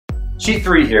Sheet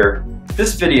 3 here.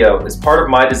 This video is part of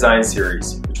my design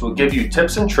series, which will give you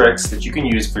tips and tricks that you can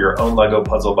use for your own LEGO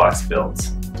puzzle box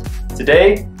builds.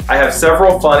 Today, I have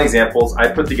several fun examples I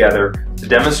put together to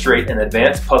demonstrate an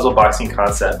advanced puzzle boxing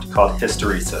concept called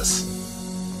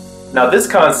hysteresis. Now this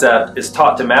concept is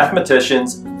taught to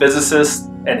mathematicians, physicists,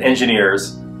 and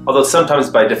engineers, although sometimes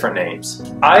by different names.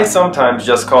 I sometimes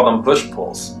just call them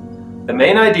push-pulls. The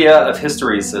main idea of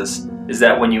hysteresis is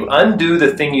that when you undo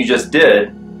the thing you just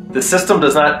did, the system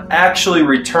does not actually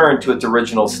return to its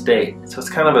original state. So it's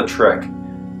kind of a trick.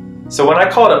 So when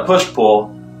I call it a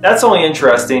push-pull, that's only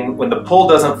interesting when the pull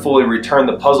doesn't fully return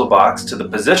the puzzle box to the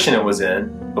position it was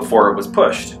in before it was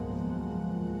pushed.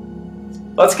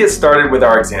 Let's get started with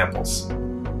our examples.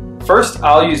 First,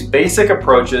 I'll use basic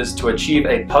approaches to achieve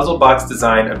a puzzle box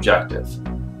design objective.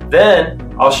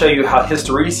 Then, I'll show you how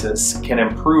hysteresis can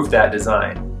improve that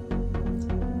design.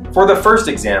 For the first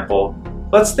example,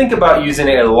 let's think about using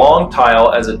a long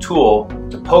tile as a tool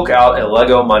to poke out a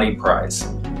LEGO money prize.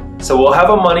 So we'll have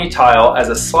a money tile as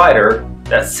a slider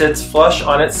that sits flush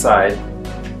on its side,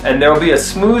 and there will be a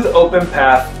smooth open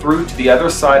path through to the other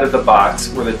side of the box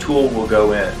where the tool will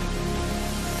go in.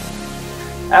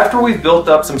 After we've built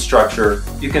up some structure,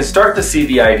 you can start to see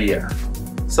the idea.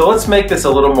 So let's make this a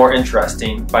little more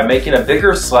interesting by making a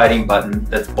bigger sliding button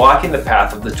that's blocking the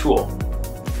path of the tool.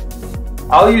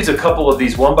 I'll use a couple of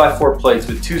these 1x4 plates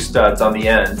with 2 studs on the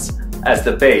ends as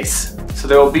the base, so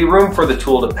there will be room for the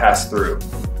tool to pass through.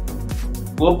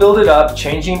 We'll build it up,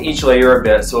 changing each layer a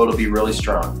bit so it'll be really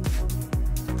strong.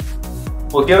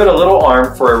 We'll give it a little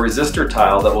arm for a resistor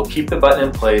tile that will keep the button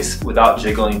in place without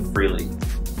jiggling freely.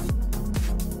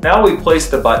 Now we place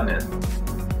the button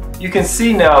in. You can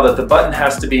see now that the button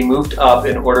has to be moved up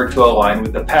in order to align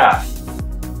with the path.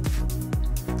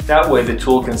 That way the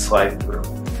tool can slide through.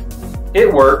 It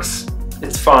works,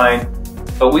 it's fine,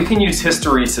 but we can use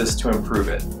hysteresis to improve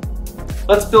it.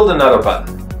 Let's build another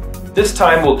button. This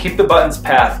time we'll keep the button's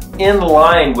path in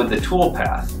line with the tool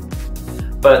path.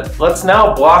 But let's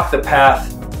now block the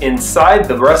path inside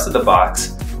the rest of the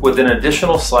box with an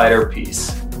additional slider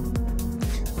piece.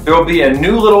 There will be a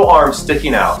new little arm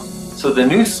sticking out, so the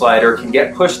new slider can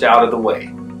get pushed out of the way.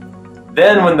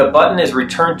 Then when the button is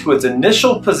returned to its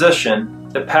initial position,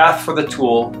 the path for the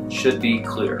tool should be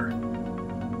clear.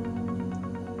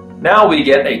 Now we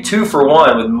get a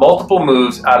 2-for-1 with multiple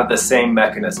moves out of the same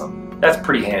mechanism. That's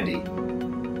pretty handy.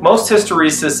 Most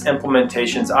hysteresis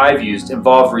implementations I've used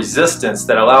involve resistance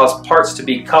that allows parts to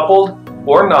be coupled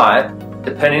or not,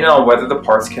 depending on whether the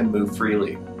parts can move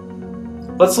freely.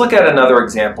 Let's look at another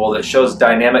example that shows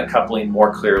dynamic coupling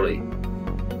more clearly.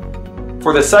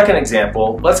 For the second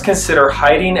example, let's consider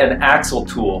hiding an axial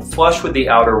tool flush with the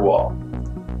outer wall.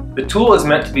 The tool is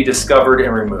meant to be discovered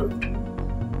and removed.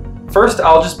 First,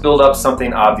 I'll just build up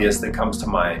something obvious that comes to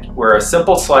mind, where a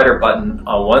simple slider button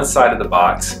on one side of the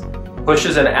box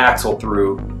pushes an axle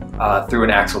through an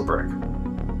axle brick.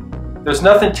 There's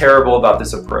nothing terrible about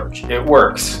this approach. It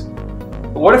works.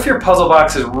 But what if your puzzle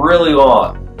box is really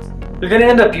long? You're going to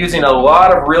end up using a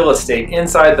lot of real estate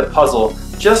inside the puzzle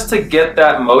just to get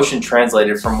that motion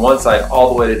translated from one side all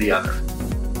the way to the other.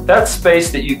 That's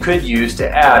space that you could use to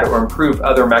add or improve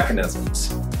other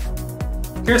mechanisms.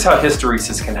 Here's how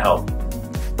hysteresis can help.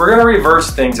 We're going to reverse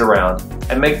things around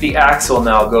and make the axle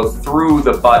now go through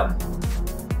the button.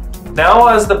 Now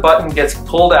as the button gets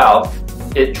pulled out,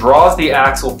 it draws the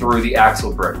axle through the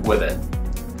axle brick with it.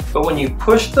 But when you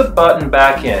push the button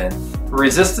back in, the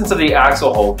resistance of the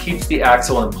axle hole keeps the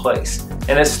axle in place,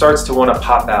 and it starts to want to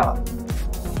pop out.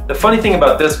 The funny thing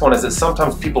about this one is that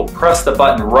sometimes people press the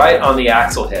button right on the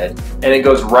axle head, and it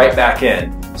goes right back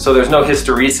in. So there's no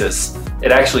hysteresis.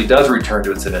 It actually does return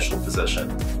to its initial position.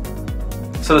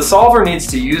 So the solver needs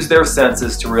to use their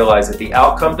senses to realize that the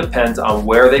outcome depends on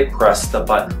where they press the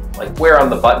button. Like, where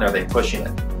on the button are they pushing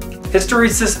it?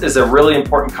 Hysteresis is a really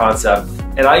important concept,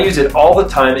 and I use it all the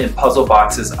time in puzzle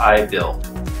boxes I build.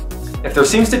 If there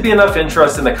seems to be enough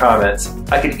interest in the comments,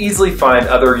 I could easily find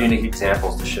other unique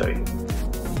examples to show you.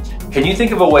 Can you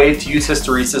think of a way to use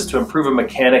hysteresis to improve a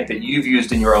mechanic that you've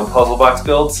used in your own puzzle box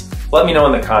builds? Let me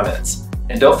know in the comments.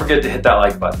 And don't forget to hit that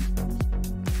like button.